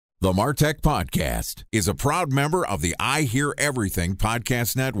The MarTech Podcast is a proud member of the I Hear Everything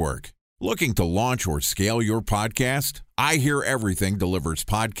Podcast Network. Looking to launch or scale your podcast? I Hear Everything delivers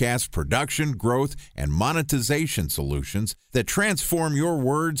podcast production, growth, and monetization solutions that transform your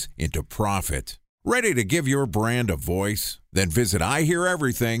words into profit. Ready to give your brand a voice? Then visit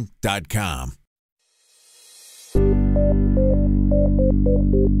iheareverything.com.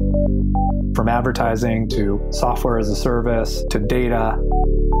 From advertising to software as a service to data.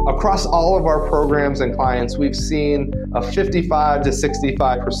 Across all of our programs and clients, we've seen a 55 to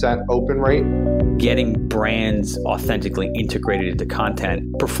 65% open rate. Getting brands authentically integrated into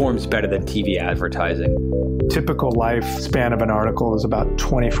content performs better than TV advertising. Typical lifespan of an article is about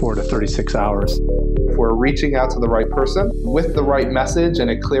 24 to 36 hours. If we're reaching out to the right person with the right message and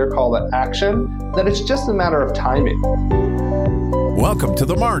a clear call to action, then it's just a matter of timing. Welcome to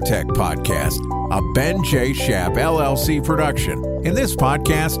the MarTech Podcast, a Ben J. Schaap LLC production. In this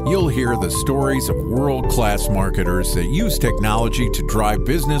podcast, you'll hear the stories of world-class marketers that use technology to drive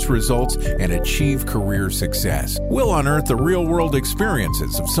business results and achieve career success. We'll unearth the real-world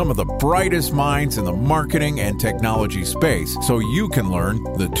experiences of some of the brightest minds in the marketing and technology space so you can learn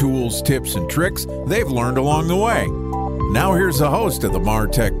the tools, tips, and tricks they've learned along the way. Now here's the host of the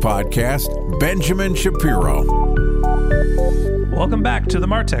MarTech Podcast, Benjamin Shapiro. Welcome back to the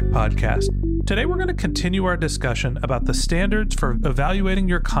MarTech Podcast. Today we're going to continue our discussion about the standards for evaluating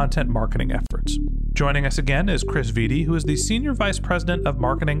your content marketing efforts. Joining us again is Chris Vitti, who is the Senior Vice President of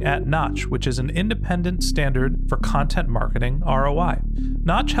Marketing at Knotch, which is an independent standard for content marketing ROI.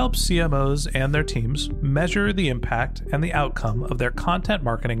 Knotch helps CMOs and their teams measure the impact and the outcome of their content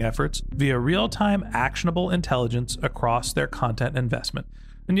marketing efforts via real-time actionable intelligence across their content investment.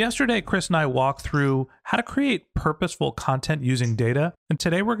 And yesterday, Chris and I walked through how to create purposeful content using data. And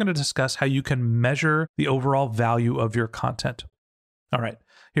today we're going to discuss how you can measure the overall value of your content. All right,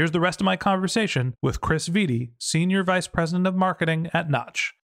 here's the rest of my conversation with Chris Vitti, Senior Vice President of Marketing at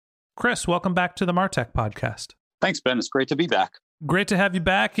Knotch. Chris, welcome back to the MarTech Podcast. Thanks, Ben. It's great to be back. Great to have you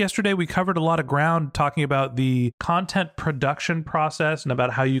back. Yesterday, we covered a lot of ground talking about the content production process and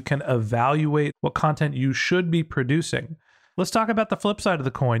about how you can evaluate what content you should be producing. Let's talk about the flip side of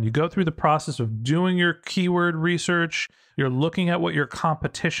the coin. You go through the process of doing your keyword research. You're looking at what your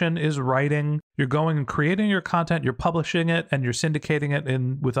competition is writing. You're going and creating your content. You're publishing it and you're syndicating it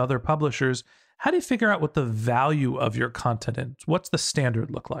in with other publishers. How do you figure out what the value of your content is? What's the standard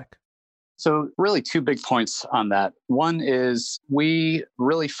look like? So really two big points on that. One is we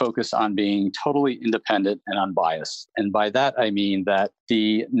really focus on being totally independent and unbiased. And by that, I mean that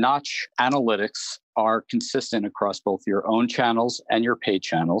the Knotch analytics are consistent across both your own channels and your paid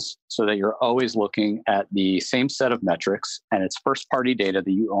channels so that you're always looking at the same set of metrics and it's first-party data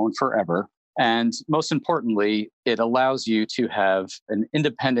that you own forever. And most importantly, it allows you to have an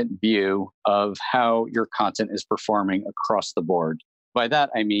independent view of how your content is performing across the board. By that,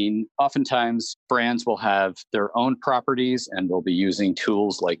 I mean, oftentimes brands will have their own properties and they'll be using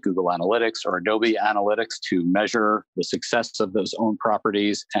tools like Google Analytics or Adobe Analytics to measure the success of those own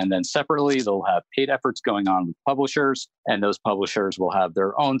properties. And then separately, they'll have paid efforts going on with publishers, and those publishers will have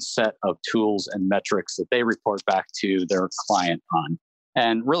their own set of tools and metrics that they report back to their client on.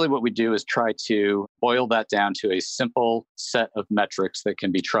 And really what we do is try to boil that down to a simple set of metrics that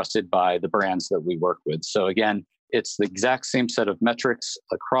can be trusted by the brands that we work with. So again, it's the exact same set of metrics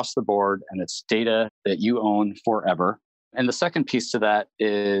across the board, and it's data that you own forever. And the second piece to that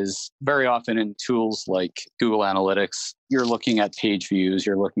is very often in tools like Google Analytics, you're looking at page views,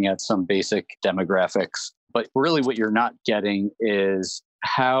 you're looking at some basic demographics, but really what you're not getting is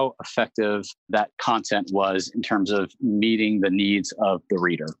how effective that content was in terms of meeting the needs of the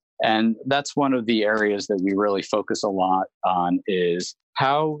reader. And that's one of the areas that we really focus a lot on is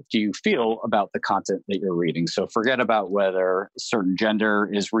how do you feel about the content that you're reading? So forget about whether a certain gender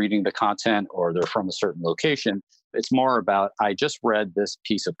is reading the content or they're from a certain location. It's more about, I just read this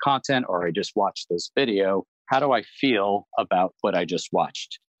piece of content or I just watched this video. How do I feel about what I just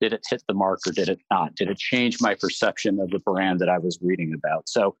watched? Did it hit the mark or did it not? Did it change my perception of the brand that I was reading about?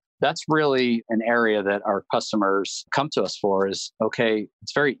 So that's really an area that our customers come to us for is, okay,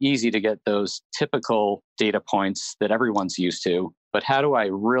 it's very easy to get those typical data points that everyone's used to, but how do I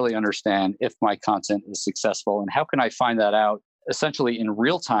really understand if my content is successful? And how can I find that out essentially in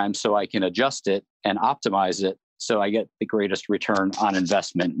real time so I can adjust it and optimize it so I get the greatest return on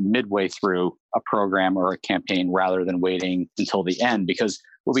investment midway through a program or a campaign rather than waiting until the end? Because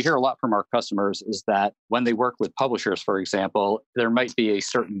what we hear a lot from our customers is that when they work with publishers, for example, there might be a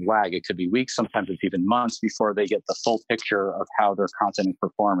certain lag. It could be weeks, sometimes it's even months before they get the full picture of how their content is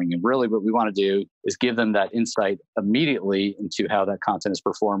performing. And really what we want to do is give them that insight immediately into how that content is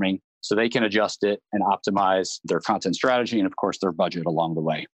performing so they can adjust it and optimize their content strategy and, of course, their budget along the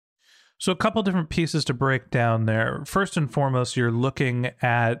way. So a couple different pieces to break down there. First and foremost, you're looking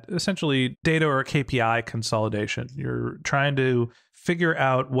at essentially data or KPI consolidation. You're trying to figure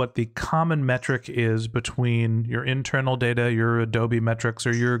out what the common metric is between your internal data, your Adobe metrics,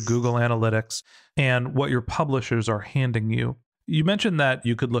 or your Google Analytics, and what your publishers are handing you. You mentioned that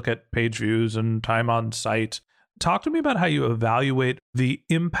you could look at page views and time on site. Talk to me about how you evaluate the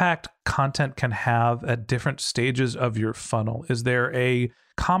impact content can have at different stages of your funnel. Is there a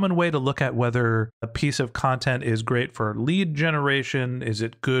common way to look at whether a piece of content is great for lead generation? Is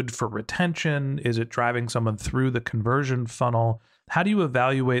it good for retention? Is it driving someone through the conversion funnel? How do you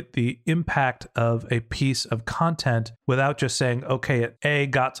evaluate the impact of a piece of content without just saying, okay, it A,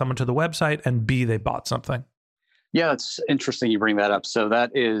 got someone to the website, and B, they bought something? Yeah, it's interesting you bring that up. So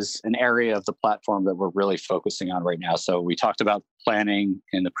that is an area of the platform that we're really focusing on right now. So we talked about planning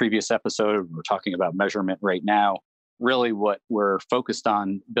in the previous episode. We're talking about measurement right now. Really what we're focused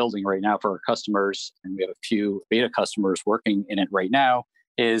on building right now for our customers, and we have a few beta customers working in it right now,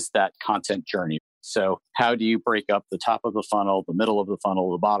 is that content journey. So how do you break up the top of the funnel, the middle of the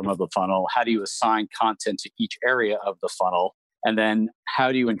funnel, the bottom of the funnel? How do you assign content to each area of the funnel? And then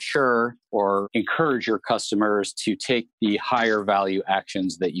how do you ensure or encourage your customers to take the higher value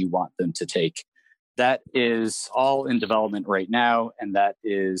actions that you want them to take? That is all in development right now. And that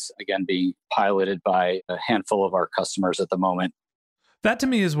is, again, being piloted by a handful of our customers at the moment. That to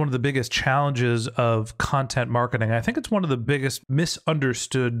me is one of the biggest challenges of content marketing. I think it's one of the biggest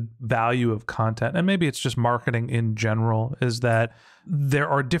misunderstood value of content, and maybe it's just marketing in general, is that there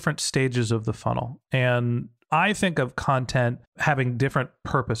are different stages of the funnel. And I think of content having different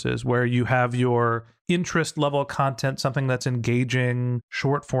purposes, where you have your interest level content, something that's engaging,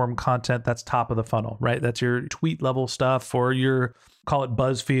 short form content that's top of the funnel, right? That's your tweet level stuff, or your, call it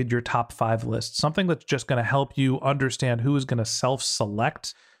BuzzFeed, your top 5 list, something that's just going to help you understand who is going to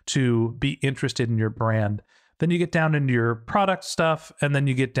self-select to be interested in your brand. Then you get down into your product stuff, and then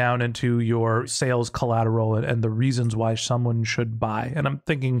you get down into your sales collateral and the reasons why someone should buy. And I'm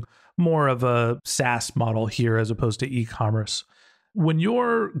thinking more of a SaaS model here as opposed to e-commerce. When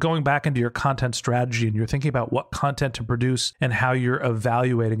you're going back into your content strategy and you're thinking about what content to produce and how you're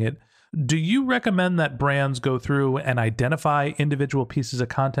evaluating it, do you recommend that brands go through and identify individual pieces of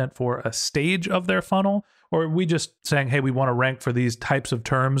content for a stage of their funnel? Or are we just saying, hey, we want to rank for these types of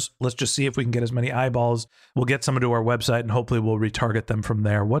terms. Let's just see if we can get as many eyeballs. We'll get someone to our website and hopefully we'll retarget them from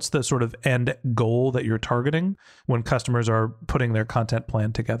there. What's the sort of end goal that you're targeting when customers are putting their content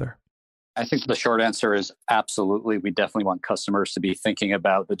plan together? I think the short answer is absolutely. We definitely want customers to be thinking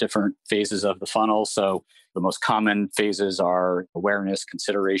about the different phases of the funnel. So the most common phases are awareness,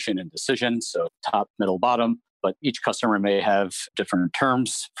 consideration, and decision. So top, middle, bottom. But each customer may have different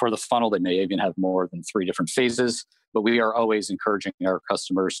terms for the funnel. They may even have more than 3 different phases. But we are always encouraging our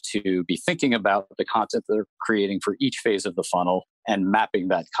customers to be thinking about the content they're creating for each phase of the funnel and mapping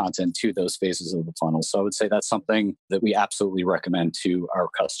that content to those phases of the funnel. So I would say that's something that we absolutely recommend to our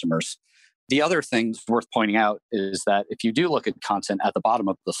customers. The other thing worth pointing out is that if you do look at content at the bottom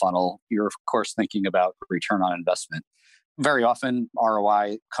of the funnel, you're of course thinking about return on investment. Very often,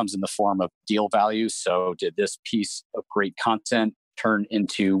 ROI comes in the form of deal value. So did this piece of great content turn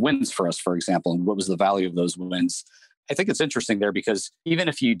into wins for us, for example? And what was the value of those wins? I think it's interesting there because even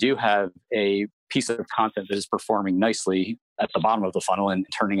if you do have a piece of content that is performing nicely at the bottom of the funnel and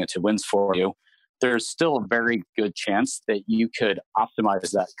turning into wins for you, there's still a very good chance that you could optimize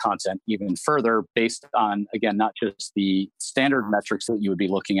that content even further based on, again, not just the standard metrics that you would be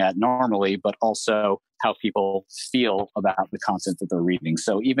looking at normally, but also how people feel about the content that they're reading.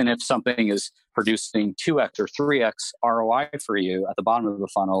 So even if something is producing 2x or 3x ROI for you at the bottom of the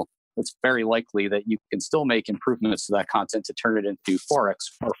funnel, it's very likely that you can still make improvements to that content to turn it into 4x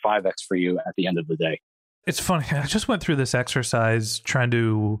or 5x for you at the end of the day. It's funny. I just went through this exercise trying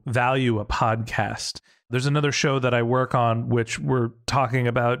to value a podcast. There's another show that I work on, which we're talking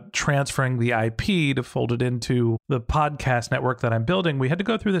about transferring the IP to fold it into the podcast network that I'm building. We had to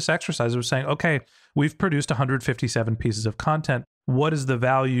go through this exercise of saying, okay, we've produced 157 pieces of content. What is the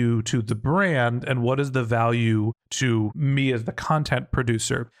value to the brand and what is the value to me as the content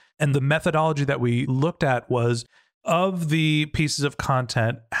producer? And the methodology that we looked at was, of the pieces of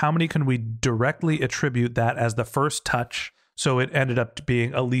content, how many can we directly attribute that as the first touch? So it ended up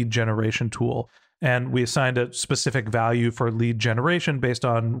being a lead generation tool. And we assigned a specific value for lead generation based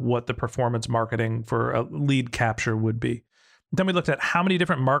on what the performance marketing for a lead capture would be. Then we looked at how many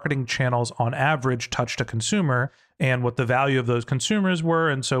different marketing channels on average touched a consumer and what the value of those consumers were.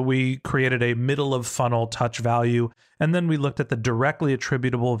 And so we created a middle of funnel touch value. And then we looked at the directly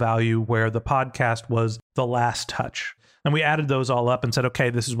attributable value where the podcast was the last touch. And we added those all up and said, okay,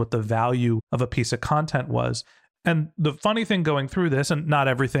 this is what the value of a piece of content was. And the funny thing going through this, and not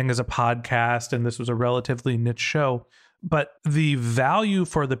everything is a podcast, and this was a relatively niche show, but the value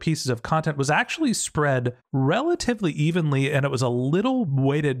for the pieces of content was actually spread relatively evenly, and it was a little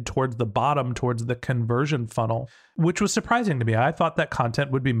weighted towards the bottom, towards the conversion funnel, which was surprising to me. I thought that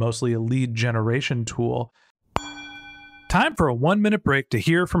content would be mostly a lead generation tool. Time for a 1-minute break to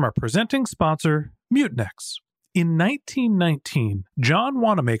hear from our presenting sponsor, Mutinex. In 1919, John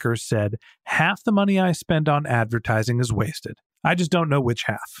Wanamaker said, "Half the money I spend on advertising is wasted. I just don't know which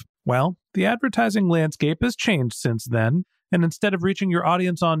half." Well, the advertising landscape has changed since then, and instead of reaching your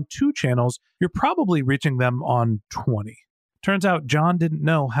audience on 2 channels, you're probably reaching them on 20. Turns out John didn't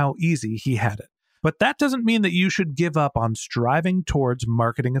know how easy he had it. But that doesn't mean that you should give up on striving towards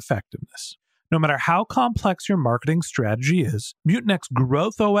marketing effectiveness. No matter how complex your marketing strategy is, Mutinex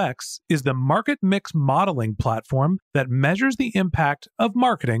Growth OX is the market mix modeling platform that measures the impact of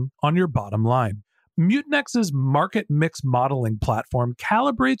marketing on your bottom line. Mutinex's market mix modeling platform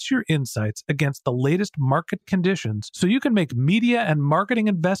calibrates your insights against the latest market conditions so you can make media and marketing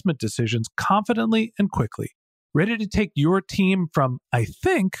investment decisions confidently and quickly. Ready to take your team from I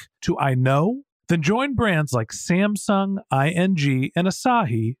think to I know? Then join brands like Samsung, ING, and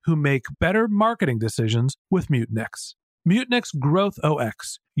Asahi who make better marketing decisions with Mutinex. Mutinex Growth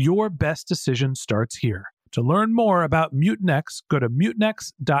OX. Your best decision starts here. To learn more about Mutinex, go to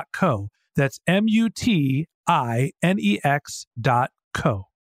mutinex.co. That's MUTINEX.co.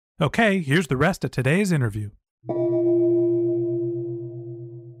 Okay, here's the rest of today's interview.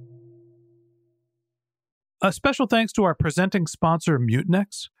 A special thanks to our presenting sponsor,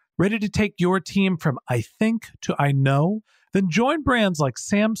 Mutinex. Ready to take your team from I think to I know? Then join brands like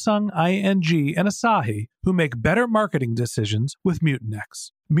Samsung, ING, and Asahi who make better marketing decisions with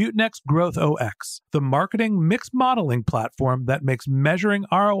Mutinex. Mutinex Growth OX, the marketing mix modeling platform that makes measuring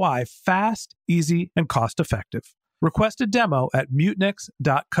ROI fast, easy, and cost-effective. Request a demo at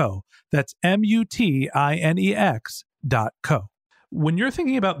mutinex.co. That's MUTINEX.co. When you're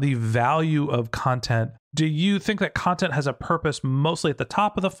thinking about the value of content, do you think that content has a purpose mostly at the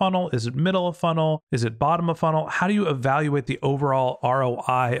top of the funnel? Is it middle of funnel? Is it bottom of funnel? How do you evaluate the overall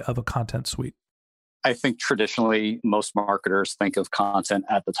ROI of a content suite? I think traditionally, most marketers think of content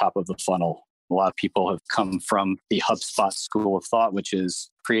at the top of the funnel. A lot of people have come from the HubSpot school of thought, which is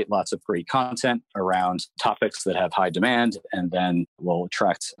create lots of great content around topics that have high demand and then will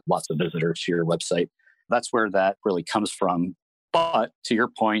attract lots of visitors to your website. That's where that really comes from. But to your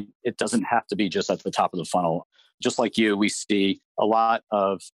point, it doesn't have to be just at the top of the funnel. Just like you, we see a lot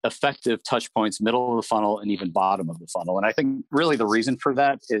of effective touch points, middle of the funnel and even bottom of the funnel. And I think really the reason for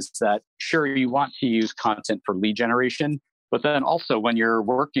that is that, sure, you want to use content for lead generation, but then also when you're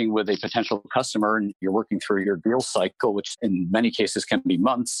working with a potential customer and you're working through your deal cycle, which in many cases can be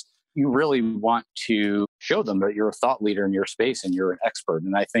months, you really want to show them that you're a thought leader in your space and you're an expert.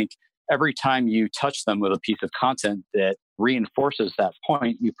 And I think every time you touch them with a piece of content that reinforces that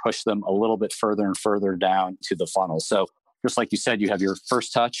point, you push them a little bit further and further down to the funnel. So just like you said, you have your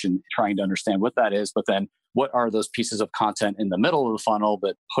first touch and trying to understand what that is, but then what are those pieces of content in the middle of the funnel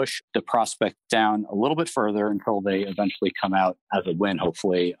that push the prospect down a little bit further until they eventually come out as a win,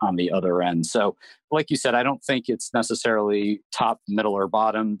 hopefully on the other end. So like you said, I don't think it's necessarily top, middle, or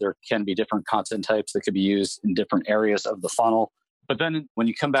bottom. There can be different content types that could be used in different areas of the funnel. But then when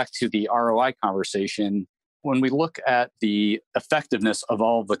you come back to the ROI conversation, when we look at the effectiveness of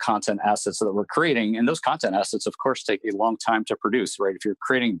all of the content assets that we're creating, and those content assets, of course, take a long time to produce, right? If you're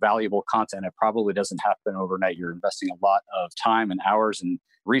creating valuable content, it probably doesn't happen overnight. You're investing a lot of time and hours and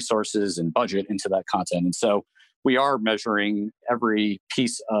resources and budget into that content. And so we are measuring every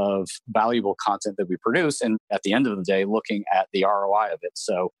piece of valuable content that we produce. And at the end of the day, looking at the ROI of it.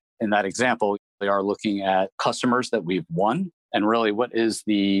 So in that example, we are looking at customers that we've won. And really, what is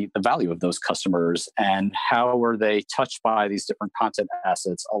the value of those customers and how were they touched by these different content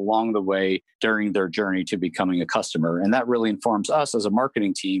assets along the way during their journey to becoming a customer? And that really informs us as a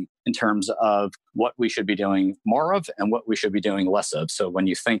marketing team in terms of what we should be doing more of and what we should be doing less of. So when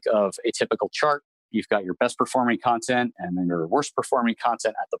you think of a typical chart, you've got your best performing content and then your worst performing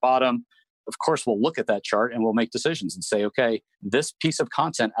content at the bottom. Of course, we'll look at that chart and we'll make decisions and say, okay, this piece of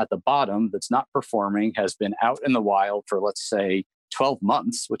content at the bottom that's not performing has been out in the wild for, let's say, 12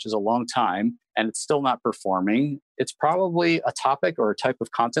 months, which is a long time, and it's still not performing, it's probably a topic or a type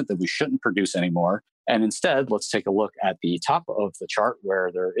of content that we shouldn't produce anymore. And instead, let's take a look at the top of the chart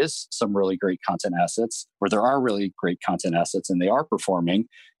where there is some really great content assets, where there are really great content assets and they are performing.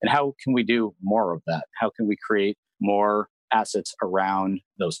 And how can we do more of that? How can we create more assets around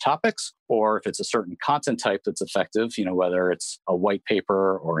those topics? Or if it's a certain content type that's effective, whether it's a white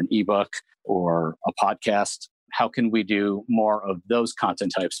paper or an ebook or a podcast, how can we do more of those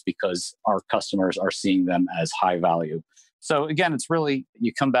content types because our customers are seeing them as high value? So again, it's really,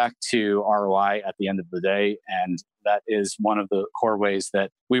 you come back to ROI at the end of the day, and that is one of the core ways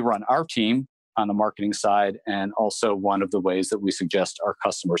that we run our team on the marketing side, and also one of the ways that we suggest our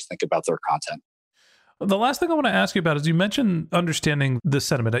customers think about their content. The last thing I want to ask you about is you mentioned understanding the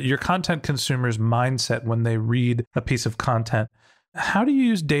sentiment, your content consumer's mindset when they read a piece of content. How do you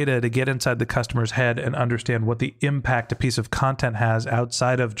use data to get inside the customer's head and understand what the impact a piece of content has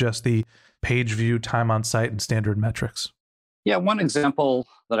outside of just the page view, time on site, and standard metrics? Yeah, one example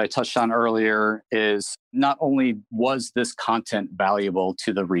that I touched on earlier is not only was this content valuable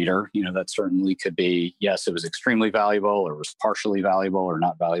to the reader, that certainly could be, yes, it was extremely valuable or was partially valuable or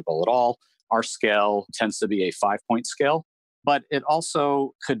not valuable at all. Our scale tends to be a 5-point scale, but it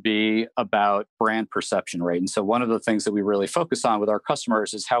also could be about brand perception rate. And so one of the things that we really focus on with our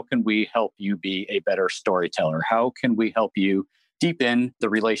customers is how can we help you be a better storyteller? How can we help you deepen the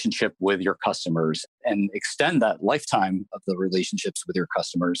relationship with your customers and extend that lifetime of the relationships with your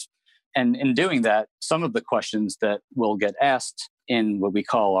customers? And in doing that, some of the questions that will get asked in what we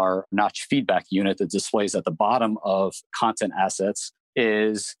call our Knotch feedback unit that displays at the bottom of content assets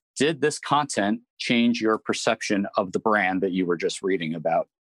is, did this content change your perception of the brand that you were just reading about?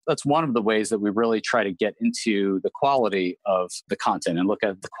 That's one of the ways that we really try to get into the quality of the content and look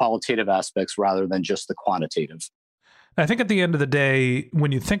at the qualitative aspects rather than just the quantitative. I think at the end of the day,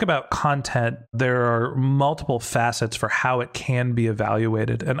 when you think about content, there are multiple facets for how it can be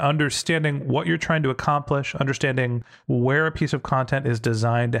evaluated, and understanding what you're trying to accomplish, understanding where a piece of content is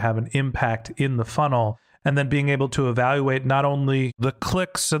designed to have an impact in the funnel, and then being able to evaluate not only the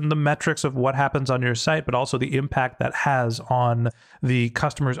clicks and the metrics of what happens on your site, but also the impact that has on the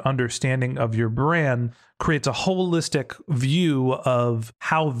customer's understanding of your brand creates a holistic view of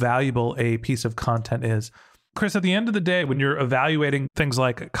how valuable a piece of content is. Chris, at the end of the day, when you're evaluating things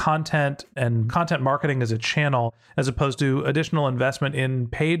like content and content marketing as a channel, as opposed to additional investment in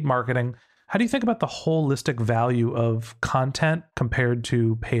paid marketing, how do you think about the holistic value of content compared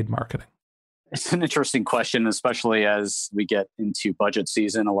to paid marketing? It's an interesting question, especially as we get into budget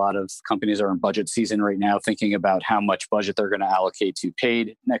season. A lot of companies are in budget season right now, thinking about how much budget they're going to allocate to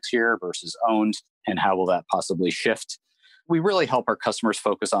paid next year versus owned, and how will that possibly shift. We really help our customers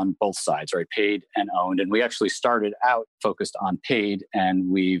focus on both sides, right? Paid and owned. And we actually started out focused on paid, and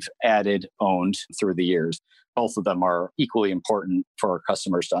we've added owned through the years. Both of them are equally important for our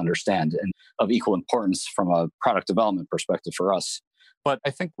customers to understand, and of equal importance from a product development perspective for us. But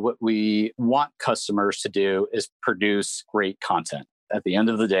I think what we want customers to do is produce great content. At the end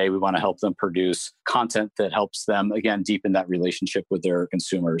of the day, we want to help them produce content that helps them, again, deepen that relationship with their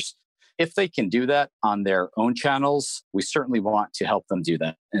consumers. If they can do that on their own channels, we certainly want to help them do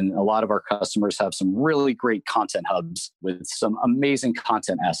that. And a lot of our customers have some really great content hubs with some amazing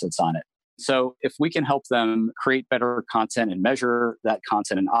content assets on it. So if we can help them create better content and measure that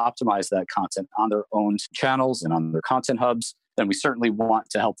content and optimize that content on their own channels and on their content hubs, then we certainly want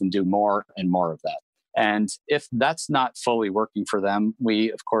to help them do more and more of that. And if that's not fully working for them,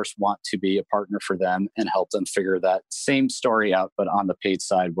 we, of course, want to be a partner for them and help them figure that same story out, but on the paid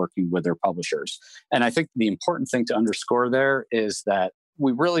side, working with their publishers. And I think the important thing to underscore there is that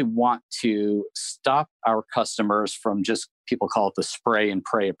we really want to stop our customers from just, people call it the spray and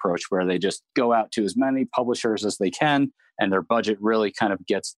pray approach, where they just go out to as many publishers as they can, and their budget really kind of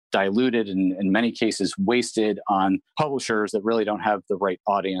gets diluted and in many cases wasted on publishers that really don't have the right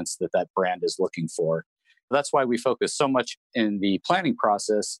audience that that brand is looking for. That's why we focus so much in the planning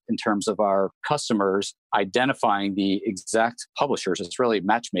process in terms of our customers identifying the exact publishers. It's really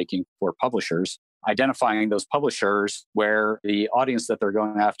matchmaking for publishers, identifying those publishers where the audience that they're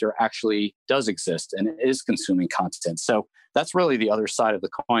going after actually does exist and is consuming content. So that's really the other side of the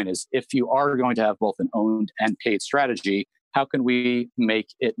coin, is if you are going to have both an owned and paid strategy, how can we make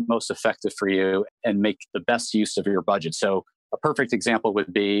it most effective for you and make the best use of your budget? So a perfect example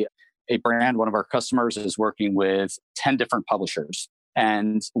would be a brand, one of our customers is working with 10 different publishers.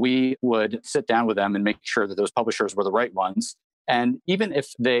 And we would sit down with them and make sure that those publishers were the right ones. And even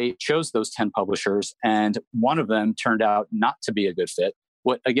if they chose those 10 publishers and one of them turned out not to be a good fit,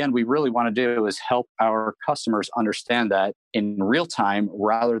 what, again, we really want to do is help our customers understand that in real time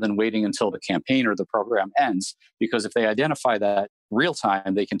rather than waiting until the campaign or the program ends. Because if they identify that real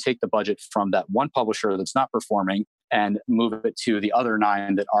time, they can take the budget from that one publisher that's not performing and move it to the other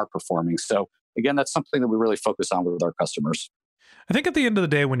 9 that are performing. So again, that's something that we really focus on with our customers. I think at the end of the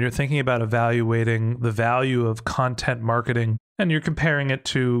day, when you're thinking about evaluating the value of content marketing and you're comparing it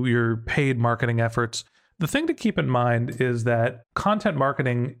to your paid marketing efforts, the thing to keep in mind is that content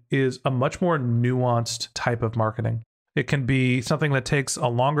marketing is a much more nuanced type of marketing. It can be something that takes a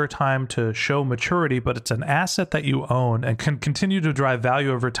longer time to show maturity, but it's an asset that you own and can continue to drive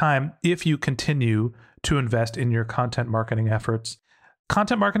value over time if you continue to invest in your content marketing efforts.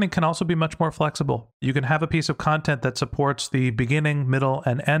 Content marketing can also be much more flexible. You can have a piece of content that supports the beginning, middle,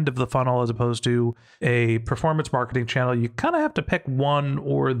 and end of the funnel as opposed to a performance marketing channel. You kind of have to pick one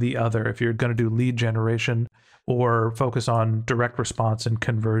or the other if you're going to do lead generation or focus on direct response and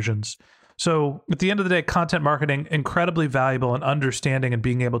conversions. So at the end of the day, content marketing, incredibly valuable in understanding and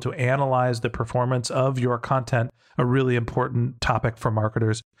being able to analyze the performance of your content, a really important topic for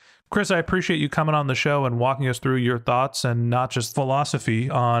marketers. Chris, I appreciate you coming on the show and walking us through your thoughts and not just philosophy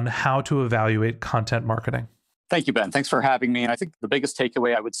on how to evaluate content marketing. Thank you, Ben. Thanks for having me. And I think the biggest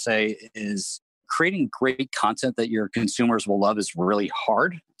takeaway I would say is creating great content that your consumers will love is really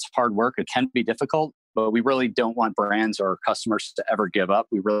hard. It's hard work. It can be difficult, but we really don't want brands or customers to ever give up.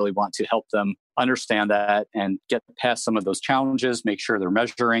 We really want to help them understand that and get past some of those challenges, make sure they're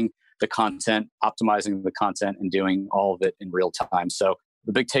measuring the content, optimizing the content, and doing all of it in real time. So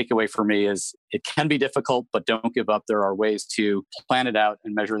the big takeaway for me is it can be difficult, but don't give up. There are ways to plan it out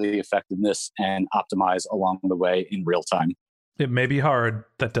and measure the effectiveness and optimize along the way in real time. It may be hard.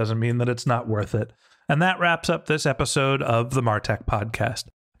 That doesn't mean that it's not worth it. And that wraps up this episode of the Martech Podcast.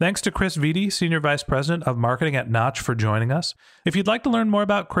 Thanks to Chris Vitti, Senior Vice President of Marketing at Knotch, for joining us. If you'd like to learn more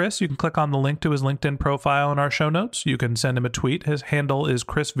about Chris, you can click on the link to his LinkedIn profile in our show notes. You can send him a tweet. His handle is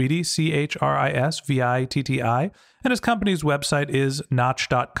Chris Vitti, ChrisVitti, and his company's website is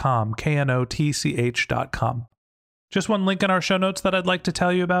knotch.com, knotch.com. Just one link in our show notes that I'd like to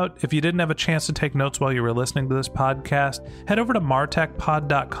tell you about. If you didn't have a chance to take notes while you were listening to this podcast, head over to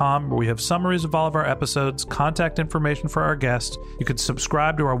martechpod.com, where we have summaries of all of our episodes, contact information for our guests. You can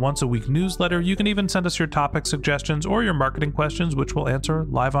subscribe to our once-a-week newsletter. You can even send us your topic suggestions or your marketing questions, which we'll answer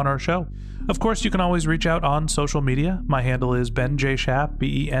live on our show. Of course, you can always reach out on social media. My handle is Ben J. Shap,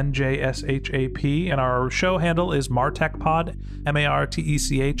 BenJShap, and our show handle is MartechPod,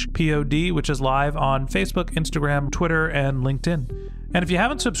 MartechPod, which is live on Facebook, Instagram, Twitter, and LinkedIn. And if you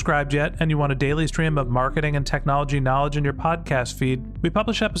haven't subscribed yet and you want a daily stream of marketing and technology knowledge in your podcast feed, we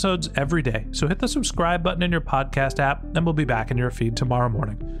publish episodes every day. So hit the subscribe button in your podcast app, and we'll be back in your feed tomorrow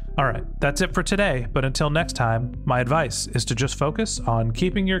morning. All right, that's it for today. But until next time, my advice is to just focus on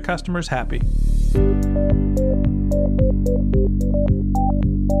keeping your customers happy.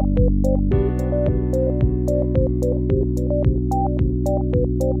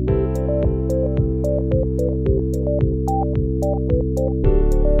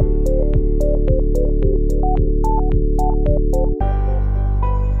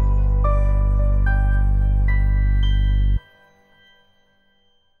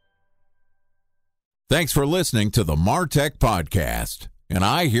 Thanks for listening to the Martech Podcast, an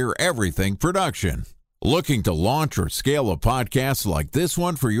I Hear Everything production. Looking to launch or scale a podcast like this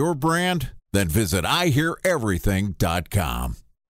one for your brand? Then visit iheareverything.com.